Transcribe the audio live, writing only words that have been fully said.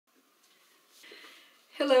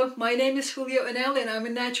Hello, my name is Julio Anel and I'm a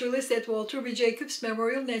naturalist at Walter B. Jacobs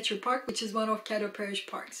Memorial Nature Park, which is one of Caddo Parish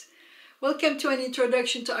parks. Welcome to an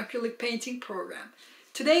introduction to acrylic painting program.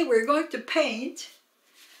 Today we're going to paint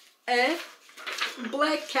a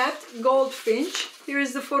black-capped goldfinch. Here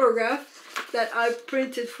is the photograph that I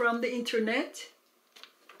printed from the internet.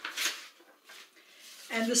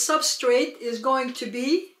 And the substrate is going to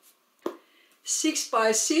be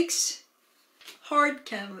 6x6 hard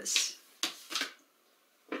canvas.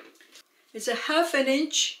 It's a 1/2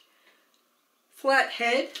 inch flat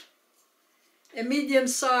head, a medium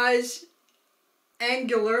size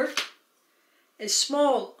angular, a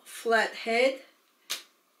small flat head,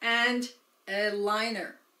 and a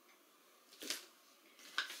liner.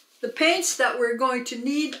 The paints that we're going to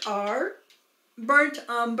need are burnt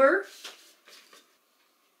umber,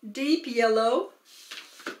 deep yellow,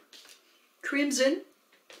 crimson,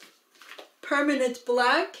 permanent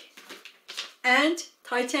black, and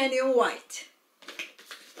titanium white.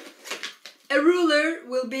 A ruler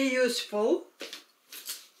will be useful.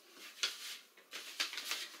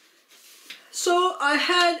 So I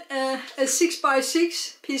had a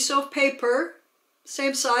 6x6 piece of paper,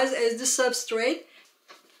 same size as the substrate,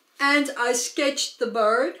 and I sketched the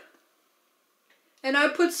bird, and I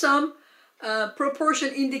put some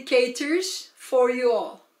proportion indicators for you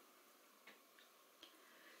all.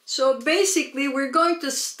 So basically we're going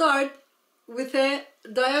to start with a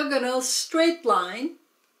diagonal straight line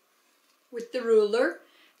with the ruler,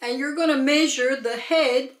 and you're going to measure the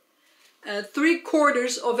head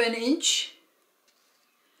 3/4 of an inch.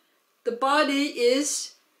 The body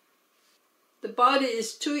is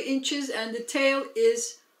 2 inches and the tail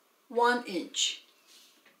is 1 inch.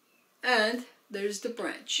 And there's the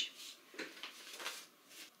branch.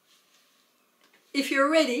 If you're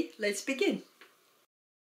ready, let's begin.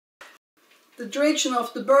 The direction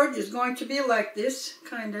of the bird is going to be like this,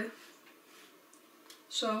 kind of.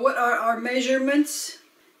 So what are our measurements?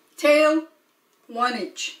 Tail, 1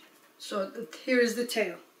 inch. So here is the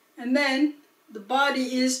tail. And then the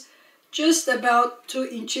body is just about 2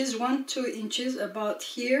 inches, 2 inches about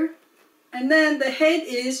here. And then the head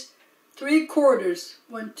is 3/4,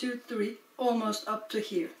 1, 2, 3, almost up to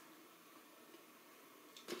here.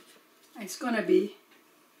 It's gonna be,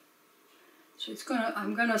 so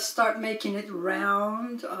I'm gonna start making it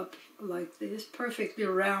round up like this, perfectly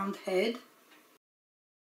round head.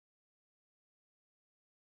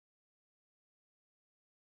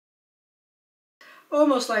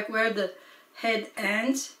 Almost like where the head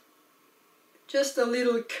ends. Just a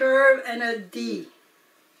little curve and a D.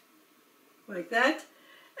 Like that.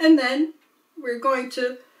 And then we're going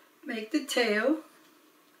to make the tail.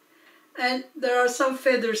 And there are some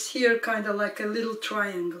feathers here, kind of like a little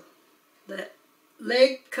triangle. The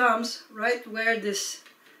leg comes right where this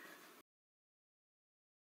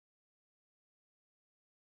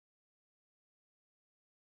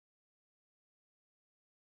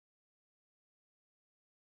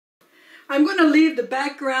I'm going to leave the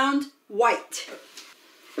background white.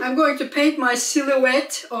 I'm going to paint my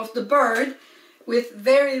silhouette of the bird with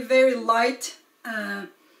very, very light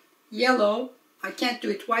yellow. I can't do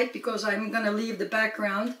it white because I'm going to leave the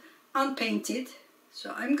background unpainted.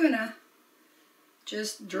 So I'm going to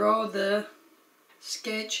just draw the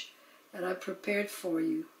sketch that I prepared for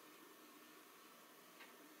you.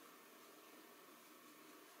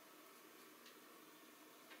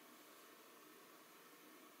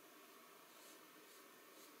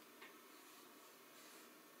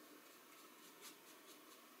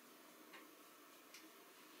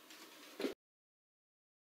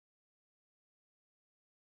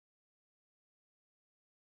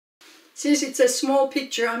 Since it's a small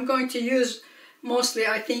picture, I'm going to use mostly,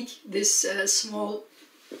 I think, this small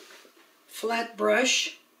flat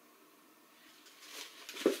brush.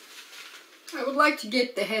 I would like to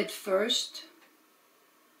get the head first.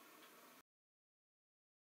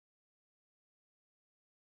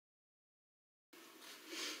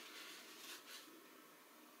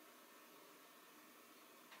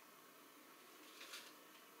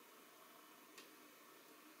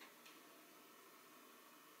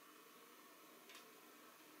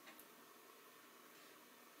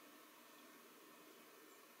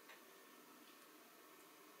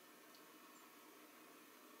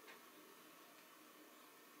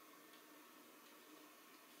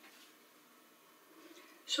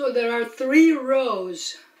 So there are 3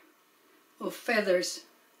 rows of feathers.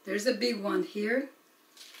 There's a big one here.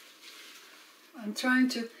 I'm going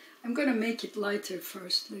to make it lighter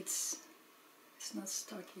first. Let's not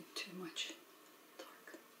start with too much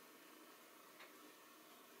dark.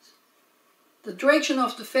 The direction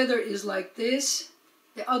of the feather is like this.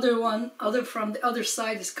 The other one, from the other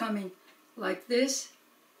side is coming like this.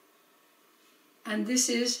 And this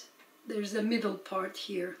is, there's the middle part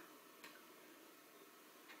here.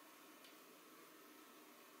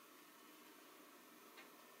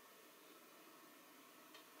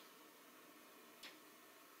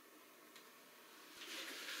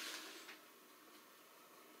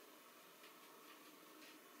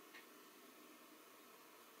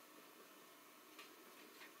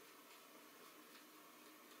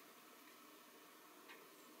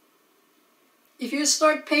 If you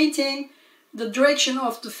start painting the direction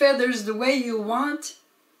of the feathers the way you want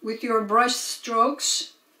with your brush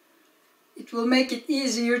strokes, it will make it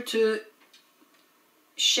easier to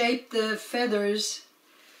shape the feather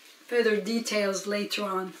details later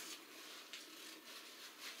on.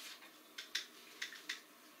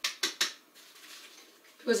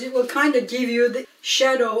 Because it will kind of give you the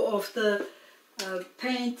shadow of the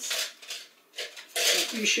paint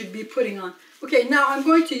that you should be putting on. Okay, now I'm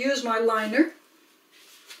going to use my liner,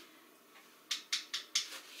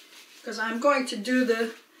 because I'm going to do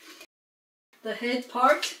the head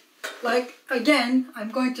part. Like, again, I'm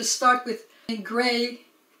going to start with a gray.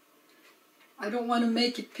 I don't want to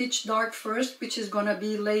make it pitch dark first, which is going to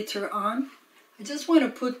be later on. I just want to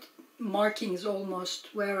put markings almost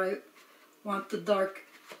where I want the dark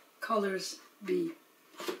colors be.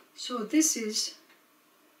 So this is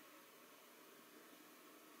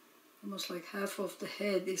almost like half of the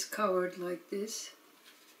head is covered like this.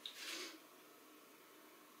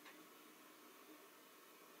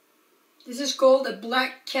 This is called a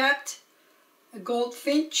black cat, a gold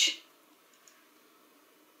finch.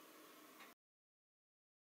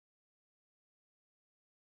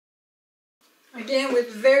 Again,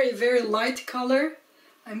 with very, very light color.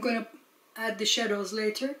 I'm going to add the shadows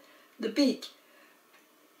later. The beak.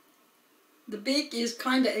 The beak is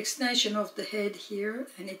kind of extension of the head here,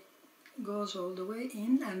 and it goes all the way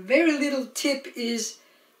in. And very little tip is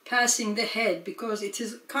passing the head, because it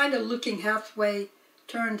is kind of looking halfway,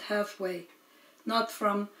 turned halfway, not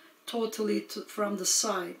from totally from the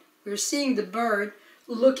side. We're seeing the bird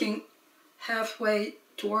looking halfway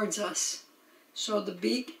towards us. So the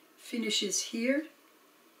beak finishes here,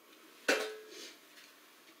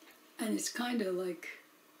 and it's kind of like,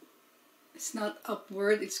 it's not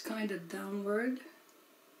upward, it's kind of downward.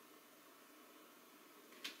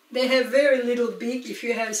 They have very little beak. If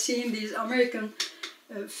you have seen these American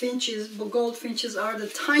finches, gold finches are the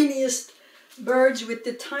tiniest birds with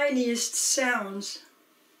the tiniest sounds.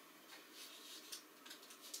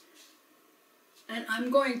 And I'm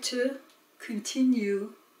going to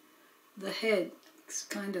continue the head. It's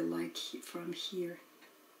kind of like from here.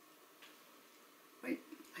 Right,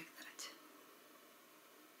 like that.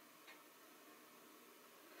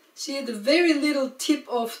 See, the very little tip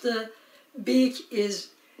of the beak is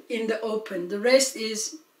in the open. The rest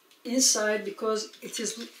is inside, because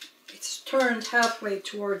it's turned halfway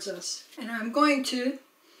towards us. And I'm going to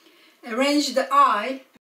arrange the eye.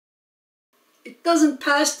 It doesn't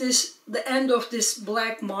pass the end of this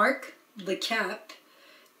black mark, the cap.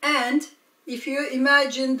 And if you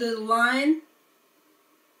imagine the line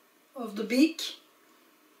of the beak,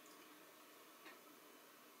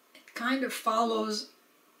 it kind of follows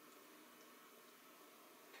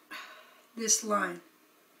this line.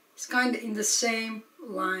 It's kind of in the same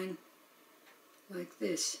line like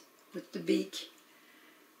this with the beak.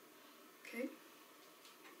 Okay.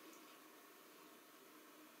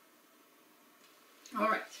 All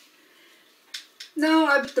right. Now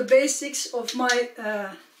I've the basics of my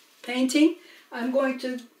painting. I'm going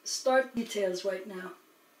to start details right now.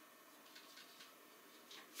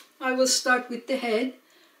 I will start with the head.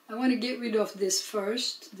 I want to get rid of this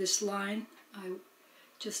first, this line. I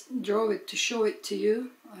just draw it to show it to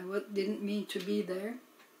you. I didn't mean to be there.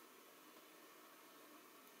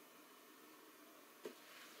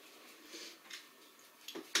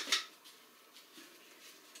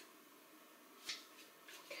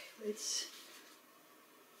 Okay,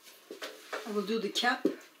 I will do the cap.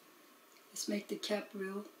 Let's make the cap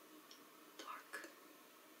real dark.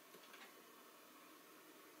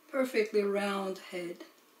 Perfectly round head.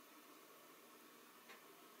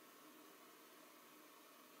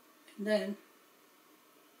 And then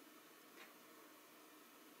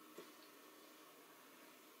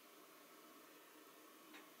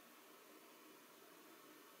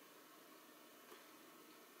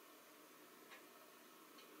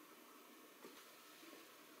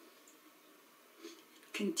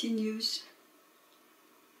it continues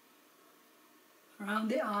around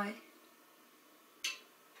the eye.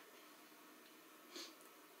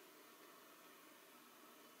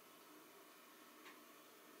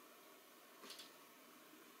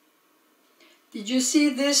 Did you see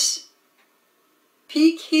this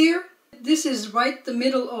peak here? This is right the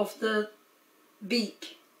middle of the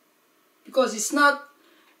beak because it's not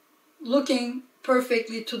looking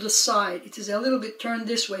perfectly to the side. It is a little bit turned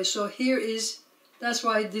this way. So here is, that's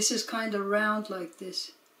why this is kind of round like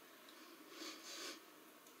this.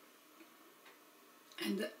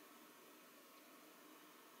 And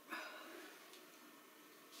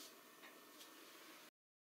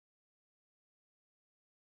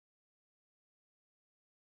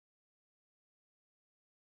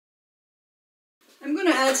I'm going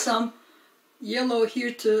to add some yellow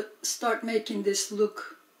here to start making this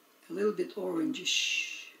look a little bit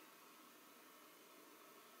orangish.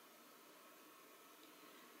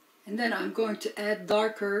 And then I'm going to add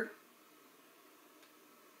darker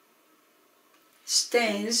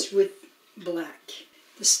stains with black.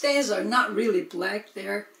 The stains are not really black,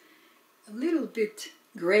 they're a little bit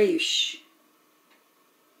grayish.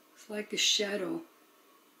 It's like a shadow.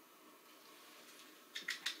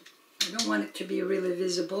 I don't want it to be really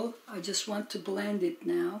visible. I just want to blend it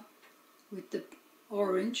now with the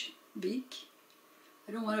orange beak.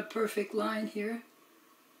 I don't want a perfect line here.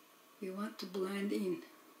 We want to blend in.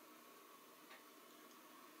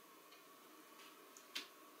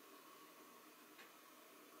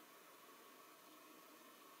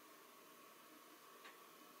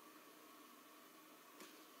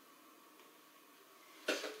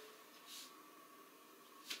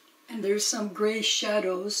 And there's some gray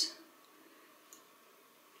shadows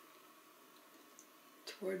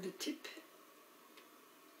toward the tip.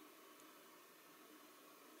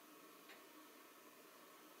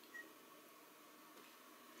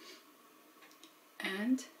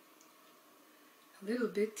 And a little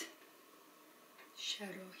bit shadow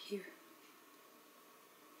here.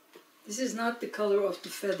 This is not the color of the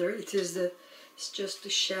feather, it's just the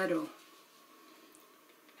shadow.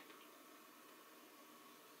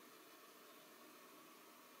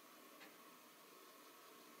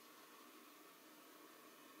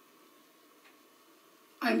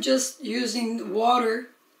 I'm just using water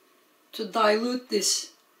to dilute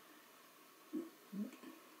this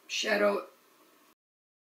shadow.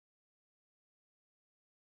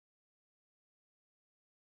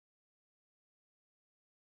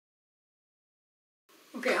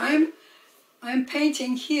 Okay, I'm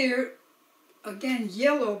painting here again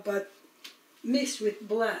yellow but mixed with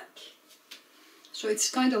black. So it's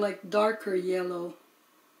kind of like darker yellow.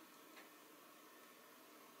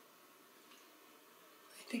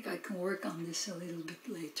 I think I can work on this a little bit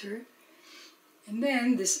later. And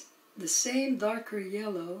then the same darker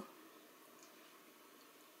yellow.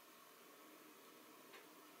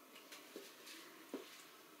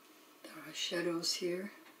 There are shadows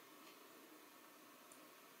here.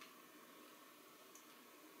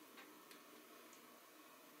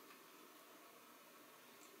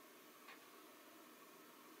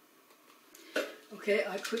 Okay,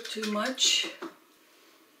 I put too much.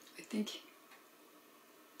 I think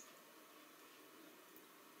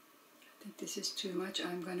this is too much.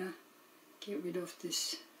 I'm gonna get rid of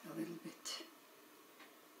this a little bit.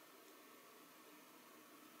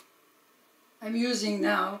 I'm using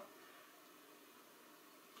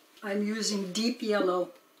deep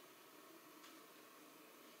yellow.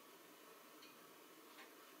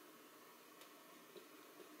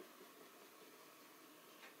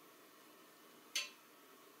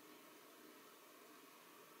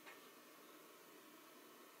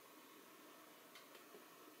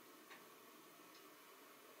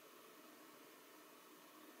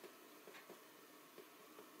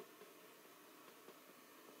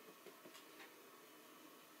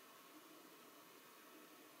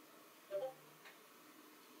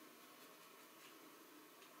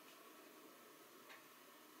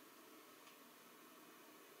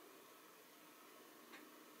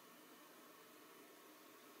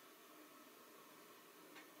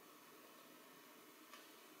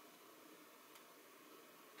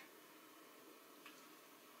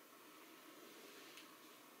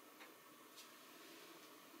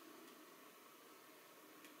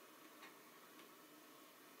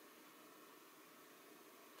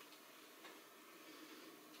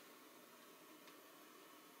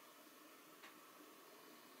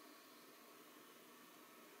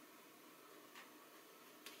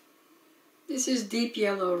 This is deep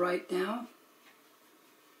yellow right now.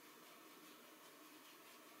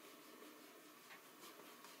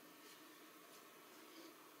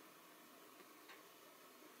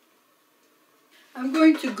 I'm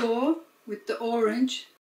going to go with the orange.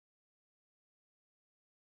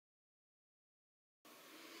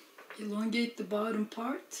 Elongate the bottom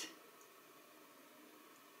part.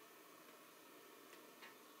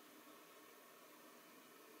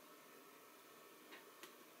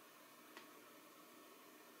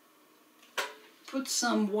 put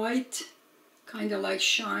some white, kind of like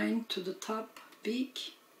shine to the top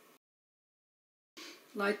beak.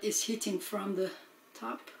 Light is hitting from the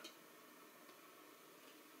top.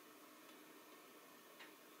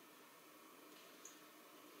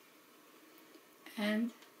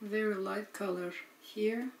 And very light color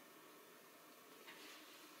here.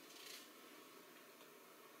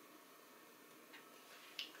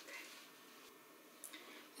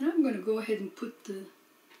 And I'm going to go ahead and put the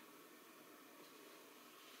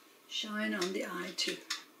shine on the eye too.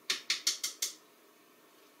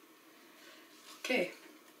 Okay,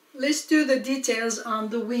 let's do the details on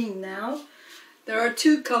the wing now. There are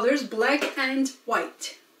two colors, black and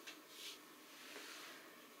white.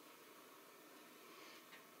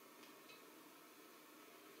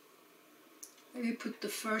 Let me put the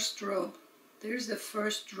first row. There's the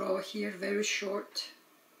first row here, very short.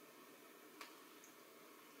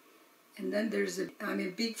 And then there's a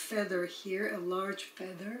big feather here, a large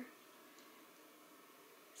feather.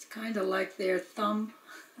 It's kind of like their thumb.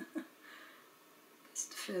 That's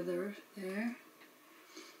the feather there.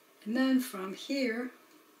 And then from here,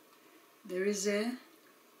 there is a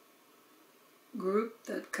group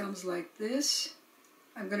that comes like this.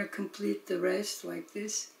 I'm going to complete the rest like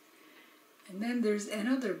this. And then there's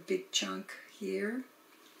another big chunk here.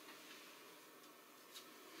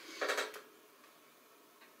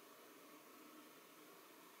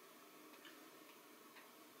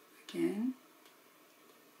 Again.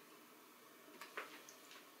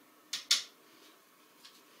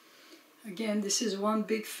 Again, this is one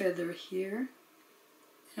big feather here.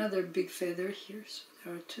 Another big feather here. So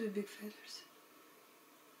there are two big feathers.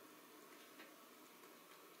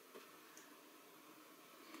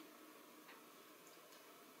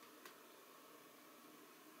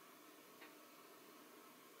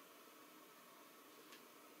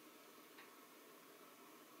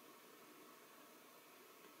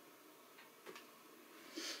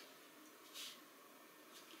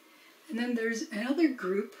 And then there's another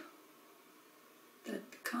group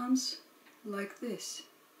that becomes like this.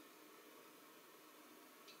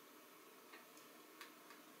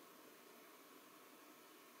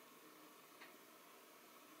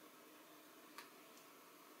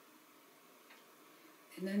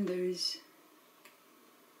 And then there's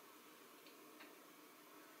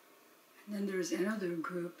another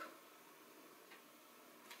group.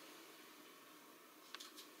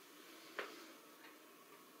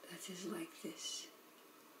 Is like this.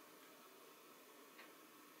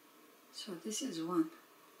 So this is one.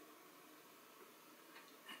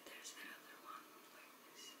 And there's another one like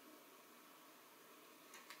this.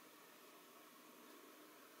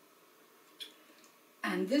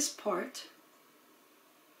 And this part,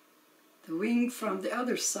 the wing from the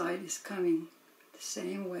other side is coming the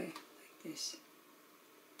same way, like this.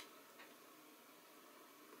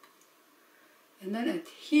 And then at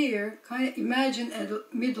here, kind of imagine a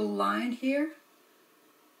middle line here.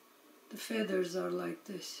 The feathers are like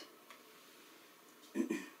this.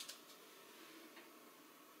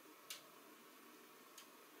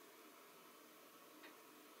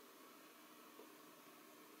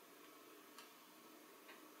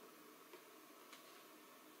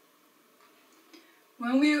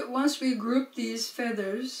 Once we group these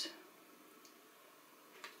feathers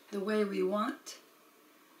the way we want,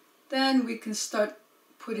 then we can start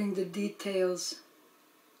putting the details,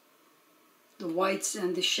 the whites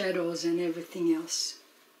and the shadows and everything else.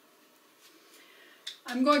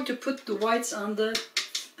 I'm going to put the whites on the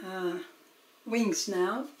wings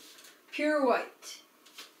now, pure white.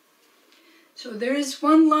 So there is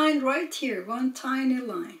one line right here, one tiny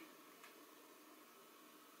line.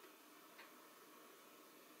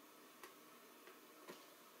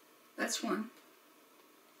 That's one.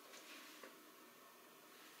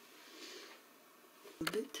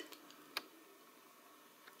 Bit.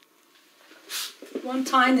 One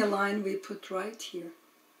tiny line we put right here.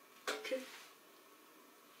 Okay.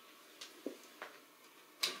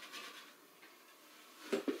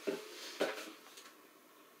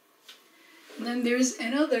 And then there's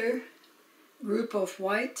another group of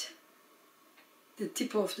white, the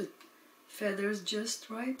tip of the feathers just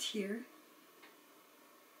right here.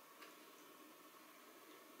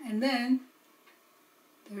 And then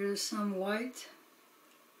there is some white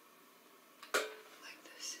like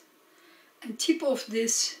this. And tip of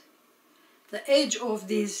this, the edge of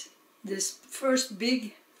this first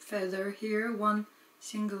big feather here, one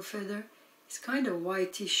single feather, is kind of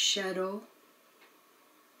whitish shadow.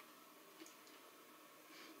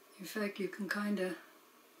 In fact, you can kind of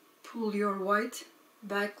pull your white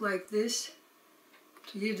back like this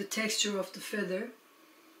to give the texture of the feather.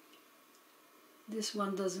 This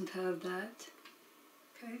one doesn't have that.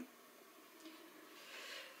 Okay.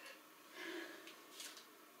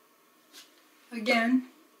 Again,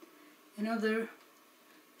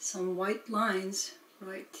 some white lines,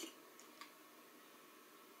 right?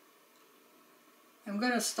 I'm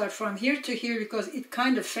going to start from here to here because it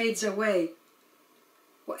kind of fades away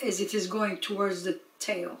as it is going towards the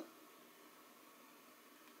tail.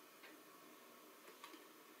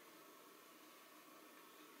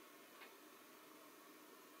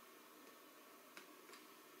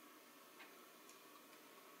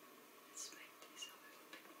 Let's make these a little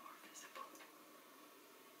bit more visible.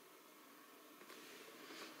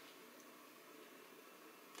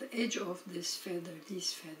 The edge of this feather,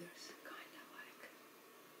 these feathers, kind of like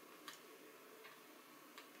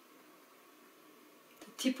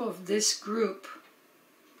the tip of this group,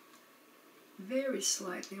 very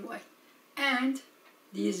slightly white, and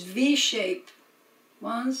these V-shaped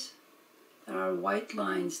ones, there are white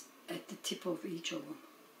lines at the tip of each of them.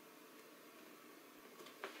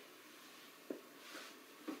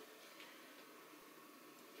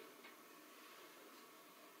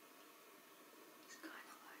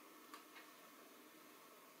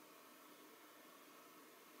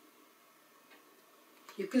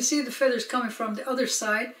 You can see the feathers coming from the other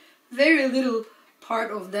side. Very little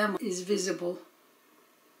part of them is visible.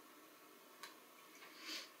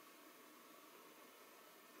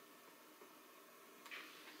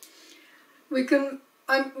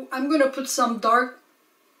 I'm going to put some dark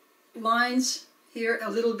lines here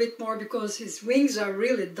a little bit more because his wings are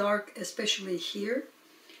really dark, especially here.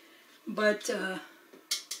 But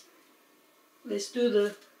let's do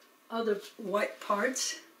the other white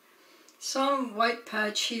parts. Some white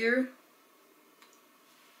patch here.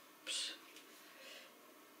 Oops.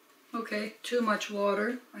 Okay, too much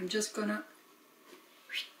water. I'm just gonna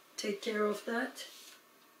take care of that.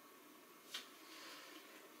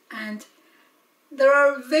 And there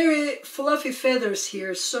are very fluffy feathers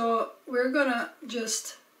here, so we're gonna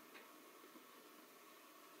just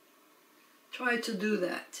try to do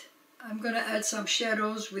that. I'm gonna add some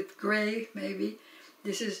shadows with gray, maybe.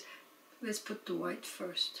 Let's put the white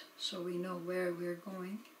first, so we know where we're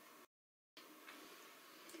going.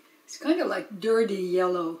 It's kind of like dirty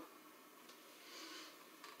yellow.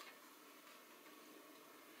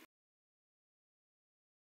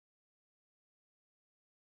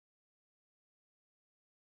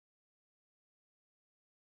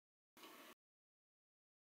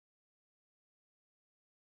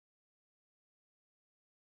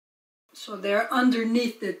 So they're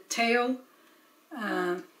underneath the tail.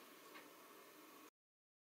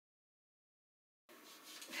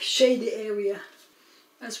 Shady area.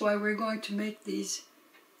 That's why we're going to make these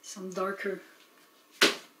some darker.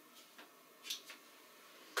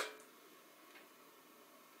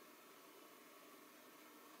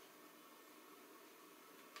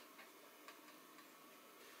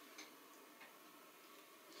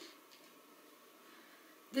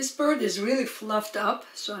 This bird is really fluffed up,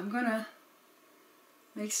 so I'm gonna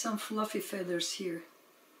make some fluffy feathers here.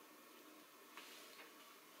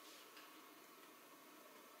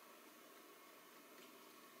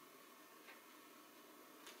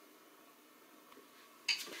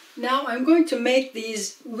 Now I'm going to make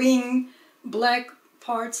these wing black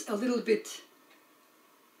parts a little bit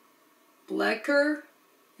blacker,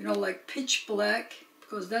 you know, like pitch black,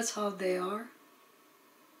 because that's how they are.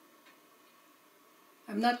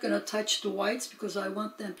 I'm not going to touch the whites because I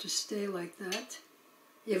want them to stay like that.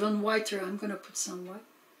 Even whiter, I'm going to put some white.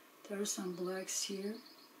 There are some blacks here.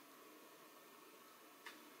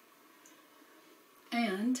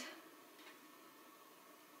 And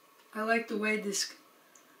I like the way this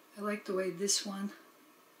one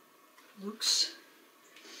looks.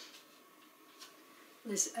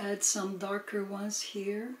 Let's add some darker ones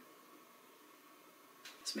here.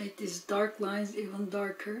 Let's make these dark lines even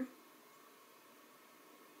darker.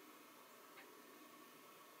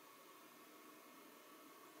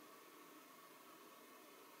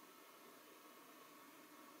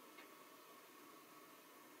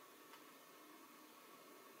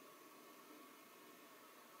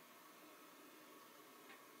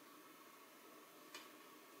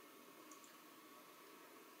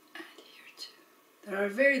 There are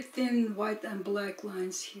very thin white and black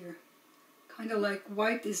lines here. Kind of like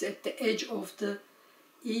white is at the edge of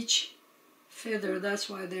each feather. That's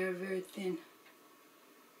why they're very thin.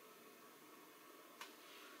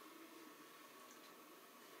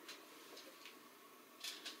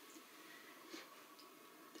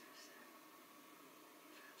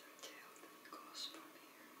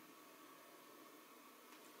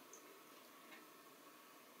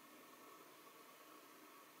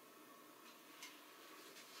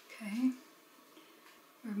 Okay.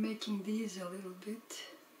 making these a little bit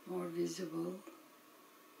more visible.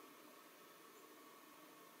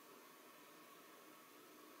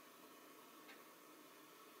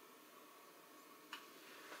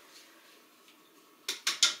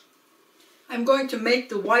 I'm going to make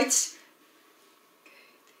the whites.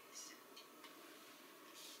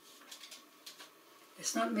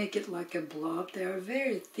 Let's not make it like a blob. There are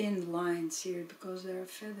very thin lines here because there are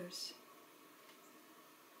feathers.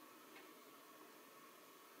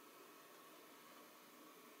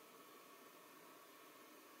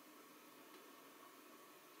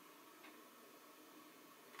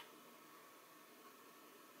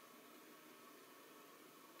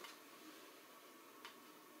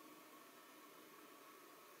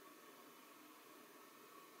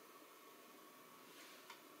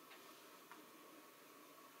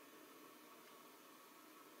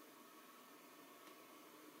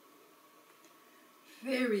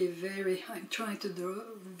 Very, I'm trying to draw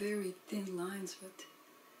very thin lines, but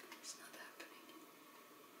it's not happening.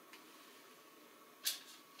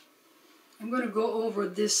 I'm going to go over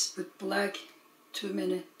this with black 2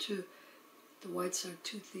 minutes too. The whites are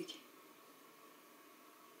too thick.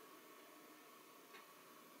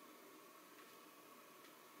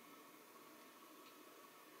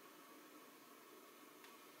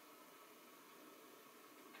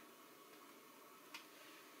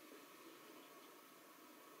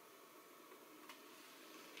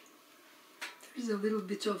 There's a little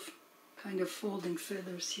bit of kind of folding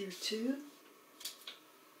feathers here too.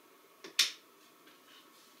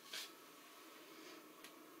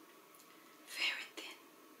 Very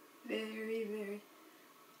thin, very,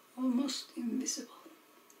 almost invisible.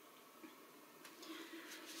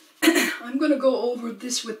 I'm going to go over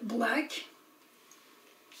this with black.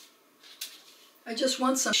 I just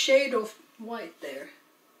want some shade of white there.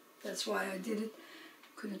 That's why I did it.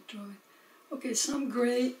 Couldn't draw it. Okay, some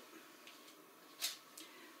gray.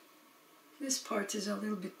 This part is a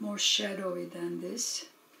little bit more shadowy than this.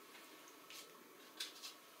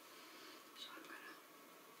 So I'm going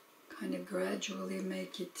to kind of gradually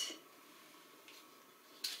make it.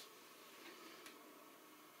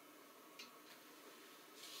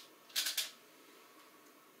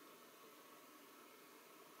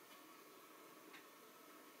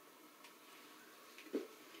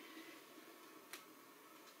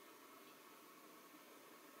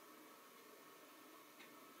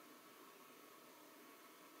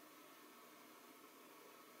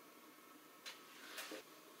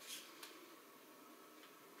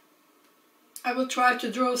 I will try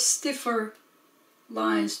to draw stiffer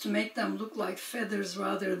lines to make them look like feathers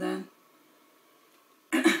rather than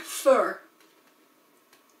fur.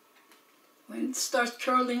 When it starts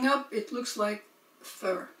curling up, it looks like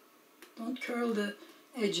fur. Don't curl the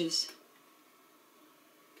edges.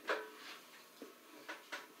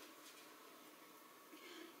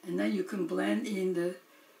 And then you can blend in the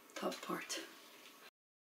top part.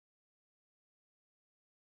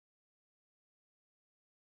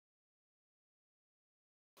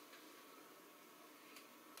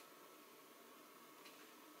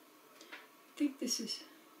 I think this is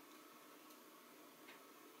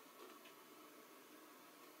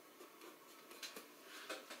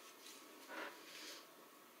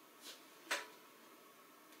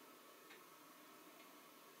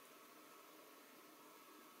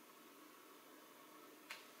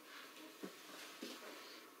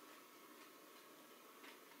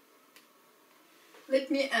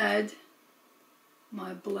let me add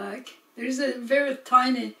my black. There's a very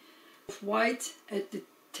tiny white at the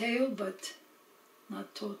tail, but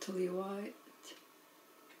not totally white.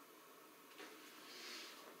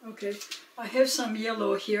 Okay, I have some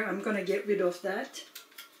yellow here. I'm gonna get rid of that.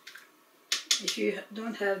 If you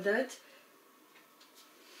don't have that,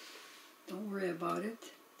 don't worry about it.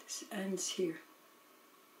 This ends here.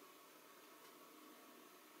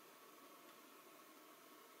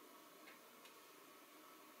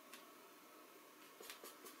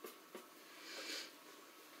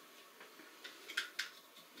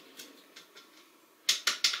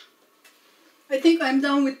 I think I'm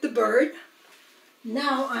done with the bird.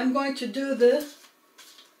 Now I'm going to do the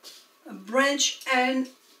branch and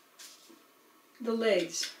the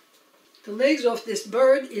legs. The legs of this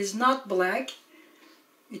bird is not black.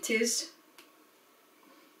 It is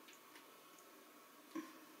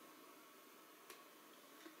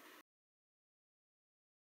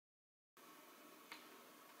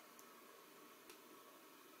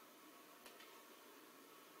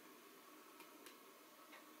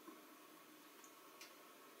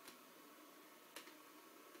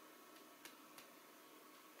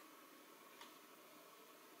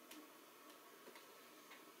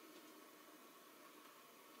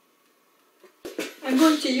I'm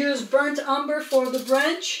going to use burnt umber for the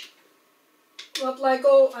branch. But like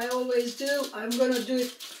I always do, I'm going to do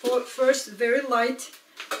it first very light.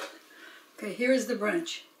 Okay, here is the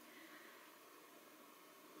branch.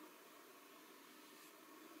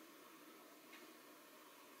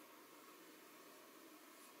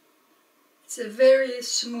 It's a very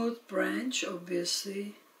smooth branch,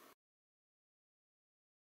 obviously.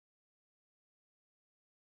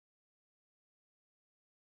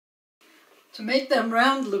 To make them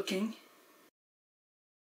round looking,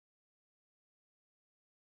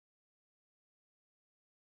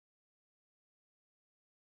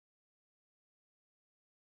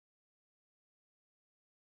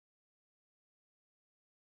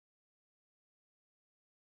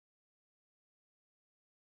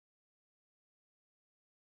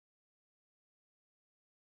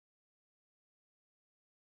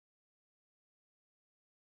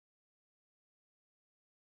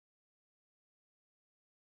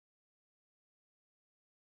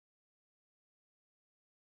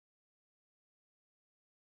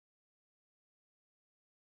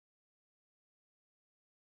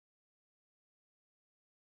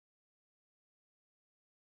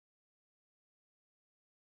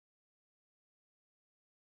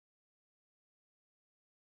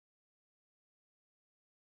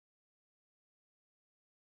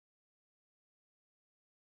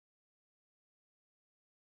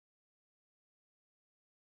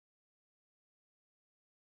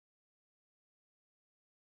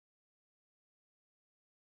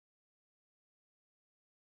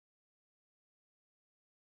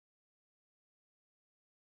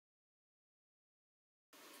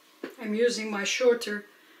 I'm using my shorter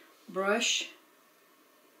brush.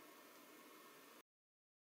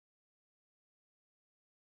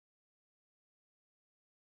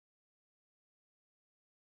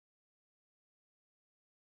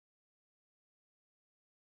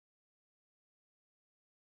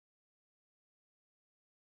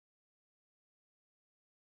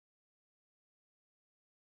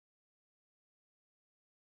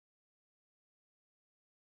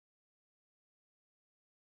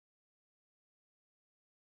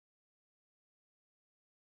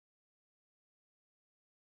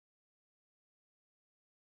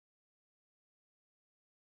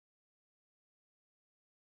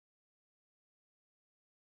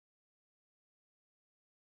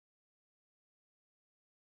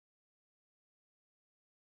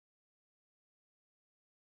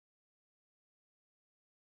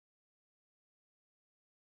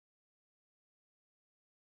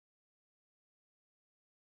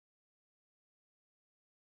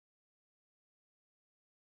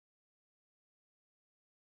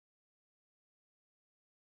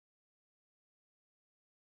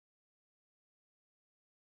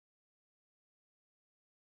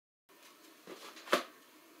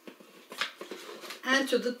 And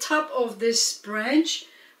to the top of this branch,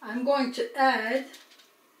 I'm going to add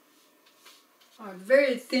a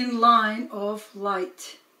very thin line of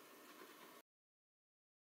light.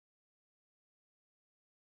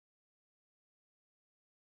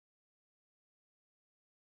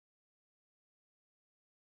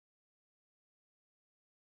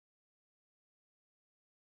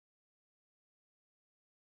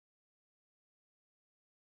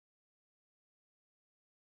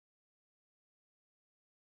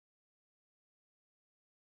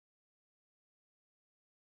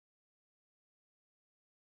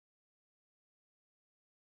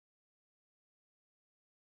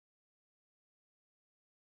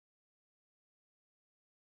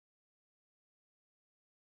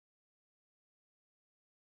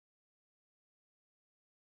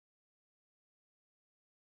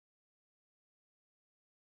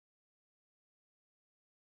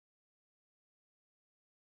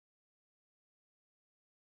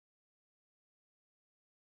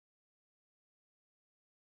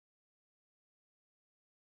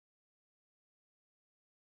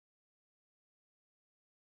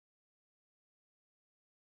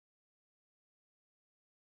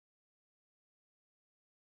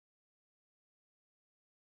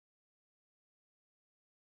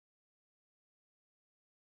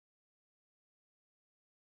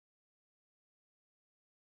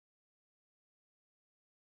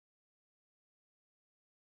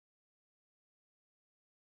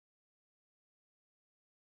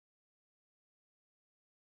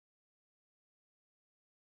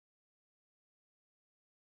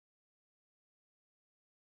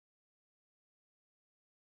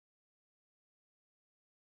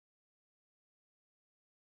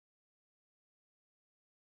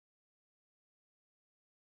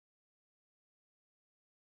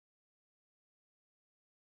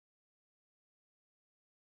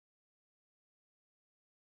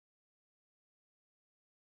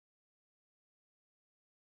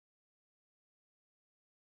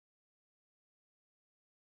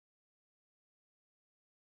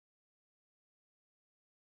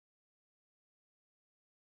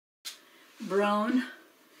 brown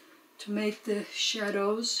to make the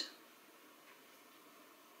shadows.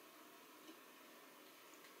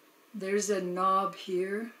 There's a knob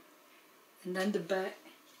here, and then the back.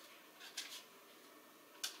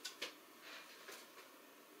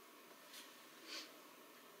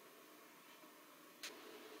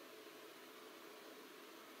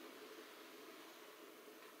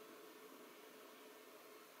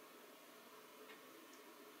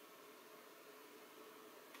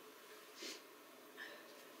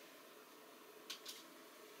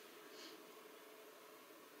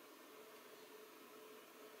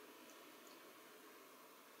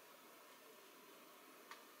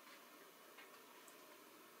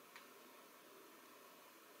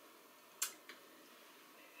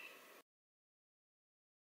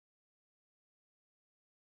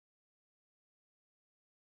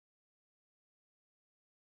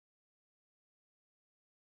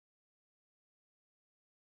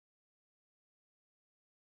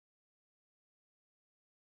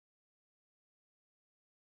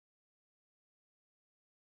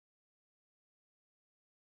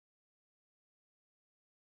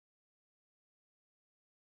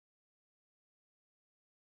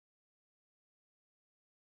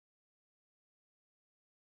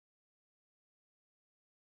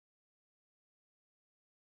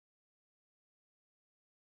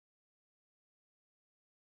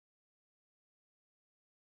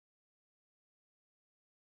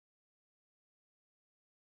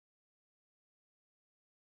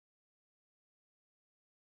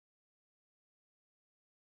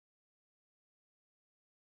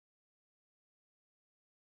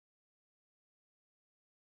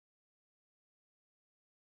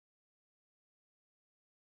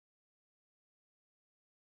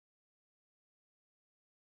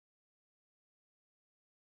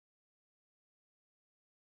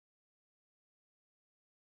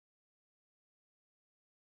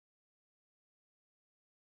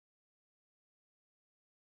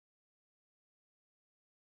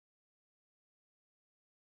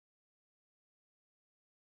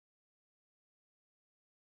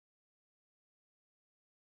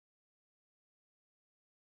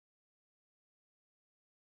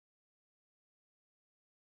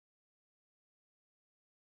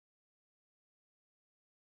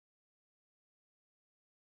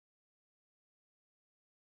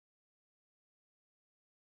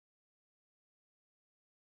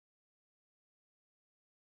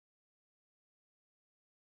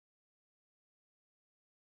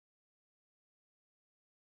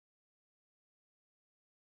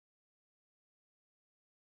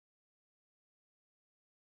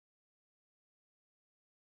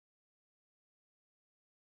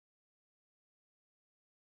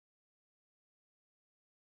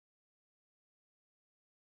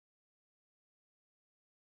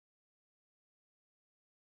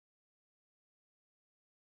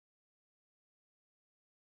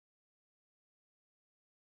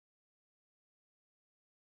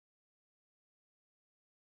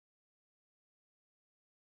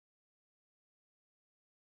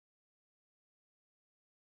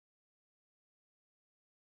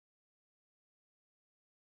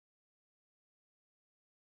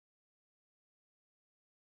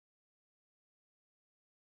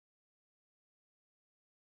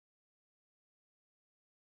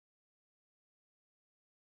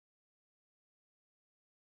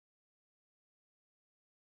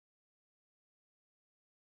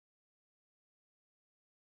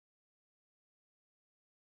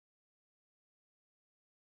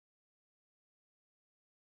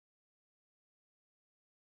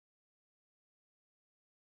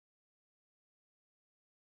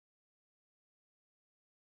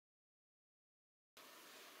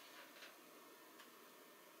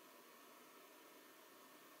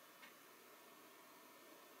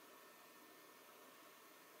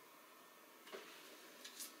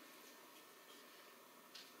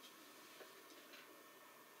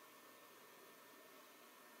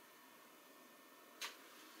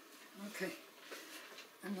 Okay,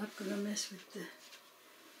 I'm not gonna mess with the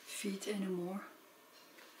feet anymore.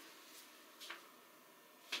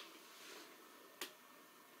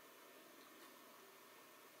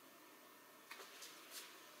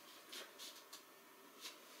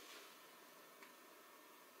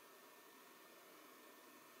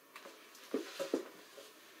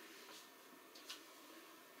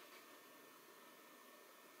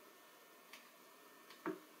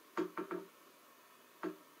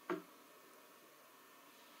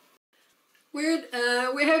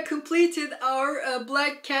 We have completed our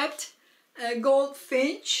black capped gold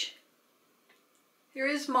finch. Here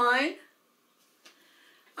is mine.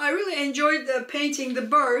 I really enjoyed painting the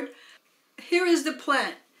bird. here is the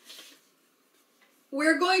plan.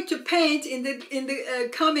 We're going to paint in the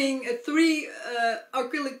coming 3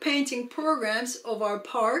 acrylic painting programs of our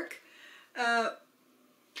park.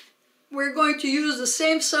 We're going to use the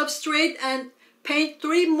same substrate and paint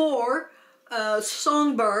 3 more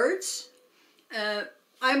songbirds.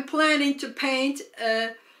 I'm planning to paint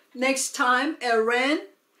next time a wren,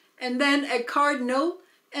 and then a cardinal,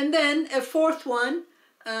 and then a 4th one.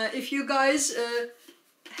 If you guys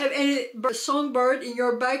have any songbird in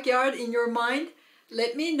your backyard, in your mind,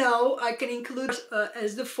 let me know. I can include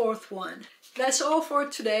as the 4th one. That's all for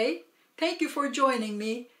today. Thank you for joining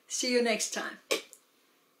me. See you next time.